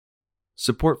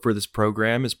Support for this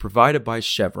program is provided by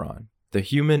Chevron, the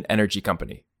human energy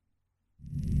company.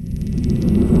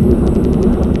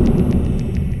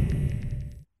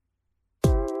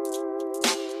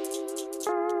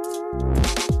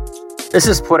 This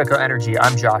is Politico Energy.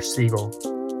 I'm Josh Siegel.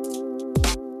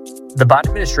 The Biden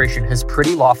administration has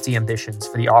pretty lofty ambitions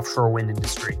for the offshore wind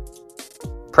industry.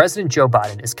 President Joe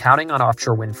Biden is counting on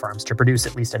offshore wind farms to produce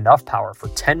at least enough power for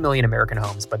 10 million American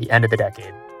homes by the end of the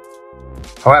decade.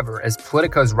 However, as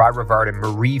Politico's Rye Rivard and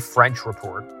Marie French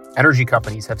report, energy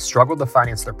companies have struggled to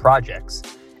finance their projects,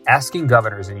 asking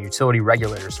governors and utility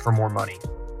regulators for more money.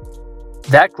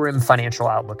 That grim financial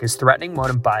outlook is threatening one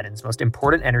of Biden's most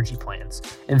important energy plans,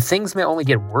 and things may only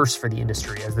get worse for the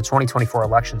industry as the 2024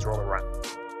 elections roll around.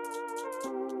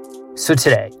 So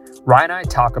today, Ryan and I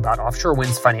talk about offshore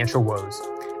wind's financial woes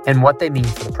and what they mean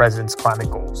for the president's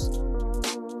climate goals.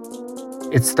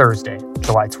 It's Thursday,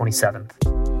 July 27th.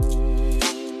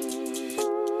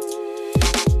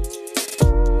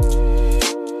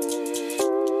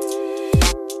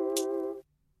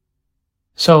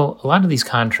 So a lot of these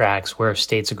contracts where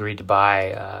states agreed to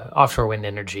buy offshore wind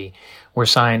energy were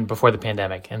signed before the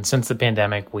pandemic. And since the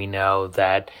pandemic, we know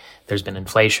that there's been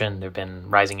inflation, there have been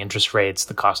rising interest rates,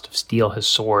 the cost of steel has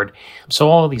soared. So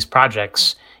all of these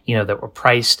projects, that were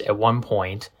priced at one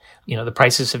point, the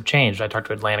prices have changed. I talked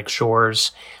to Atlantic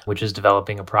Shores, which is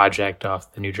developing a project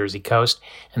off the New Jersey coast,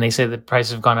 and they say that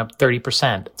prices have gone up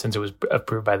 30% since it was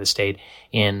approved by the state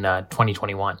in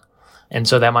 2021. And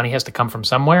so that money has to come from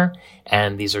somewhere,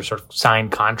 and these are sort of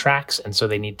signed contracts, and so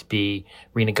they need to be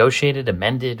renegotiated,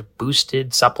 amended,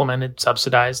 boosted, supplemented,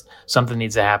 subsidized. Something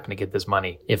needs to happen to get this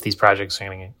money if these projects are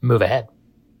going to move ahead.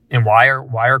 And why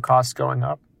are costs going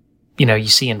up? You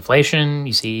see inflation,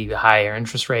 you see higher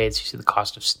interest rates, you see the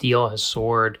cost of steel has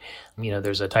soared,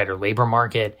 there's a tighter labor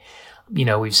market.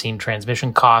 We've seen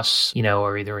transmission costs,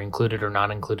 are either included or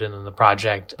not included in the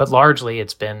project. But largely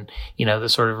it's been, the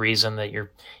sort of reason that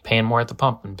you're paying more at the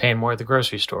pump and paying more at the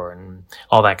grocery store and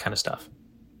all that kind of stuff.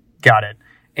 Got it.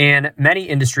 And many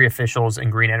industry officials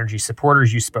and green energy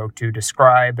supporters you spoke to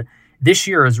describe this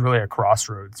year as really a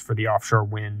crossroads for the offshore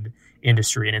wind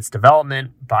industry and its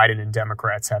development. Biden and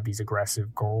Democrats have these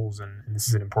aggressive goals, and this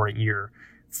is an important year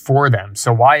for them.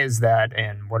 So why is that,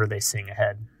 and what are they seeing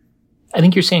ahead? I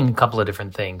think you're seeing a couple of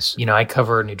different things. I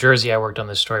cover New Jersey. I worked on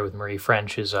this story with Marie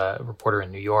French, who's a reporter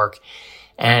in New York.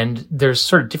 And there's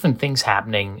sort of different things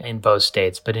happening in both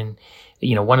states. But in,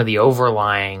 one of the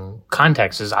overlying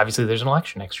contexts is obviously there's an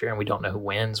election next year and we don't know who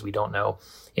wins. We don't know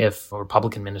if a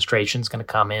Republican administration is going to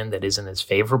come in that isn't as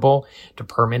favorable to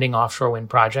permitting offshore wind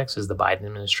projects as the Biden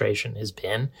administration has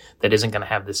been, that isn't going to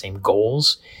have the same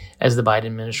goals as the Biden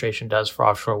administration does for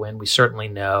offshore wind. We certainly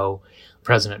know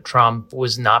President Trump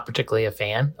was not particularly a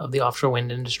fan of the offshore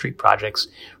wind industry. Projects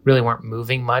really weren't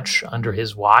moving much under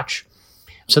his watch.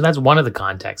 So that's one of the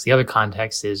contexts. The other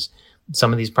context is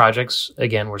some of these projects,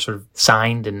 again, were sort of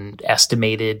signed and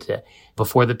estimated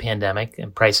before the pandemic,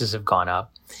 and prices have gone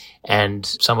up. And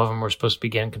some of them were supposed to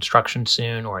begin construction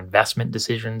soon, or investment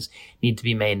decisions need to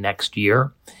be made next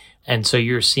year. And so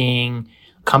you're seeing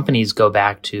companies go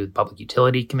back to public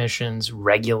utility commissions,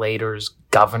 regulators,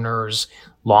 governors,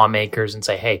 lawmakers, and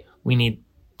say, hey, we need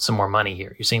some more money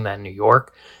here. You're seeing that in New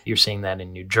York. You're seeing that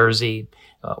in New Jersey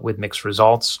with mixed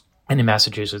results, and in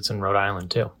Massachusetts and Rhode Island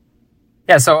too.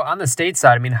 Yeah, so on the state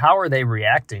side, how are they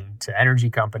reacting to energy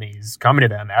companies coming to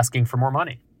them asking for more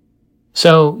money?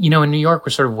 So, in New York,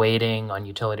 we're sort of waiting on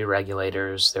utility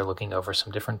regulators. They're looking over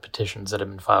some different petitions that have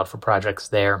been filed for projects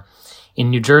there. In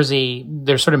New Jersey,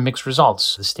 there's sort of mixed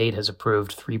results. The state has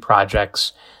approved 3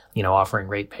 projects, offering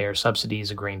ratepayer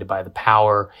subsidies, agreeing to buy the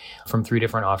power from 3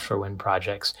 different offshore wind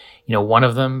projects. One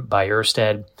of them by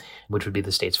Ørsted, which would be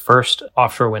the state's first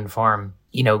offshore wind farm,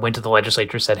 went to the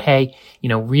legislature, said, hey,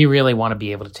 we really want to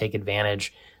be able to take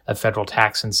advantage of federal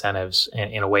tax incentives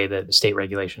in a way that state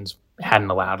regulations hadn't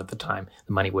allowed at the time.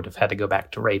 The money would have had to go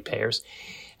back to ratepayers.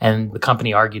 And the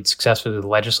company argued successfully to the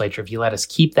legislature, if you let us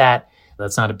keep that,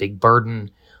 that's not a big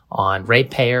burden on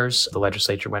ratepayers. The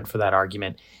legislature went for that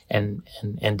argument and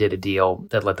did a deal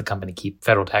that let the company keep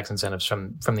federal tax incentives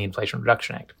from the Inflation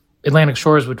Reduction Act. Atlantic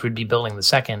Shores, which would be building the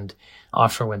second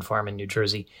offshore wind farm in New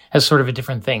Jersey, has sort of a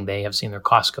different thing. They have seen their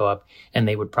costs go up, and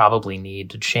they would probably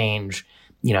need to change,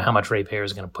 how much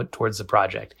ratepayers are going to put towards the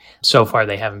project. So far,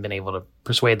 they haven't been able to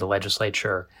persuade the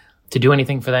legislature to do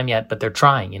anything for them yet, but they're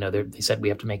trying. They said we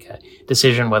have to make a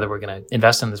decision whether we're going to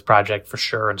invest in this project for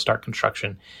sure and start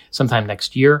construction sometime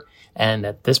next year. And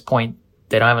at this point,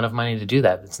 they don't have enough money to do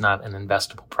that. It's not an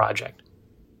investable project.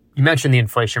 You mentioned the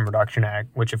Inflation Reduction Act,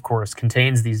 which of course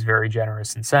contains these very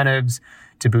generous incentives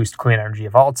to boost clean energy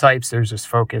of all types. There's this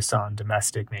focus on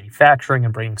domestic manufacturing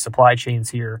and bringing supply chains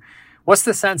here. What's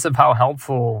the sense of how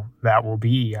helpful that will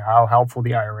be, how helpful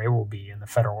the IRA will be in the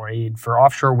federal aid for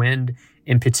offshore wind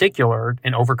in particular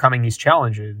in overcoming these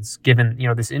challenges, given,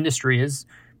 this industry is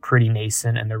pretty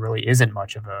nascent and there really isn't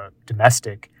much of a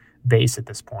domestic base at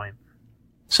this point?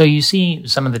 So you see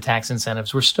some of the tax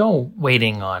incentives. We're still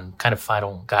waiting on kind of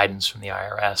final guidance from the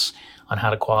IRS on how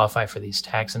to qualify for these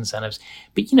tax incentives.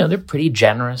 But, they're pretty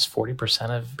generous. 40%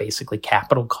 of basically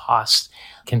capital costs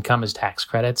can come as tax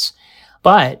credits.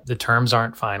 But the terms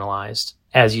aren't finalized.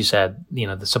 As you said,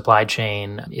 the supply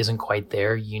chain isn't quite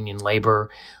there. Union labor,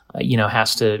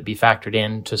 has to be factored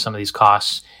into some of these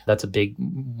costs. That's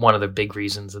one of the big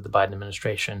reasons that the Biden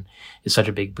administration is such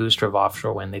a big booster of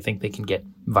offshore wind. They think they can get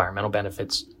environmental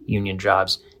benefits, union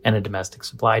jobs, and a domestic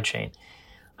supply chain.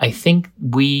 I think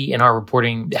we, in our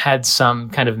reporting, had some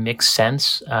kind of mixed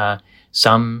sense.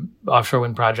 Some offshore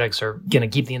wind projects are going to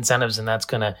keep the incentives, and that's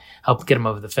going to help get them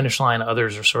over the finish line.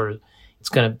 Others are it's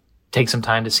going to take some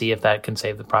time to see if that can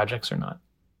save the projects or not.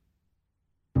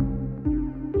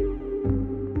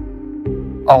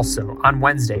 Also, on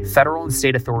Wednesday, federal and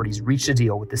state authorities reached a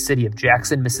deal with the city of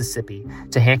Jackson, Mississippi,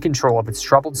 to hand control of its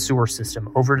troubled sewer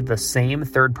system over to the same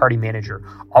third-party manager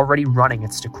already running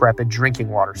its decrepit drinking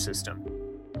water system.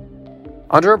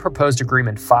 Under a proposed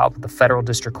agreement filed with the federal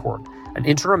district court, an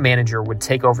interim manager would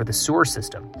take over the sewer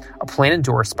system, a plan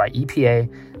endorsed by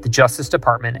EPA, the Justice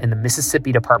Department, and the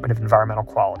Mississippi Department of Environmental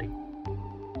Quality.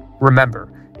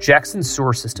 Remember, Jackson's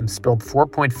sewer system spilled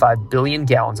 4.5 billion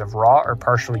gallons of raw or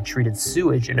partially treated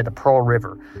sewage into the Pearl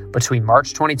River between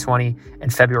March 2020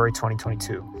 and February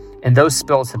 2022, and those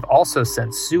spills have also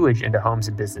sent sewage into homes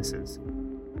and businesses.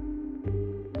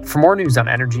 For more news on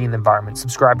energy and the environment,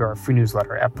 subscribe to our free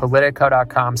newsletter at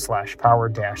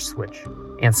politico.com/power-switch,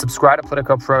 and subscribe to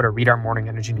Politico Pro to read our morning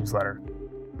energy newsletter.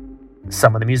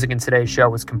 Some of the music in today's show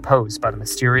was composed by the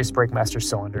mysterious Breakmaster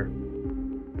Cylinder.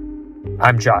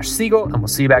 I'm Josh Siegel, and we'll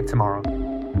see you back tomorrow.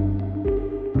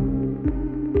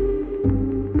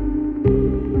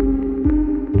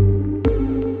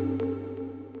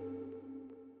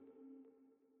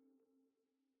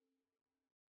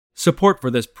 Support for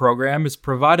this program is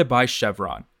provided by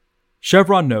Chevron.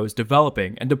 Chevron knows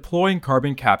developing and deploying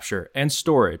carbon capture and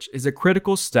storage is a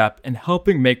critical step in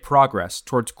helping make progress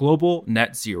towards global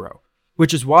net zero,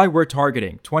 which is why we're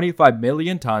targeting 25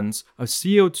 million tons of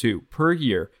CO2 per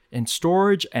year in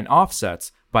storage and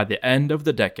offsets by the end of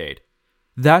the decade.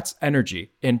 That's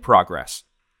energy in progress.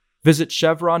 Visit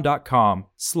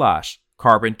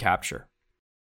chevron.com/carbon capture.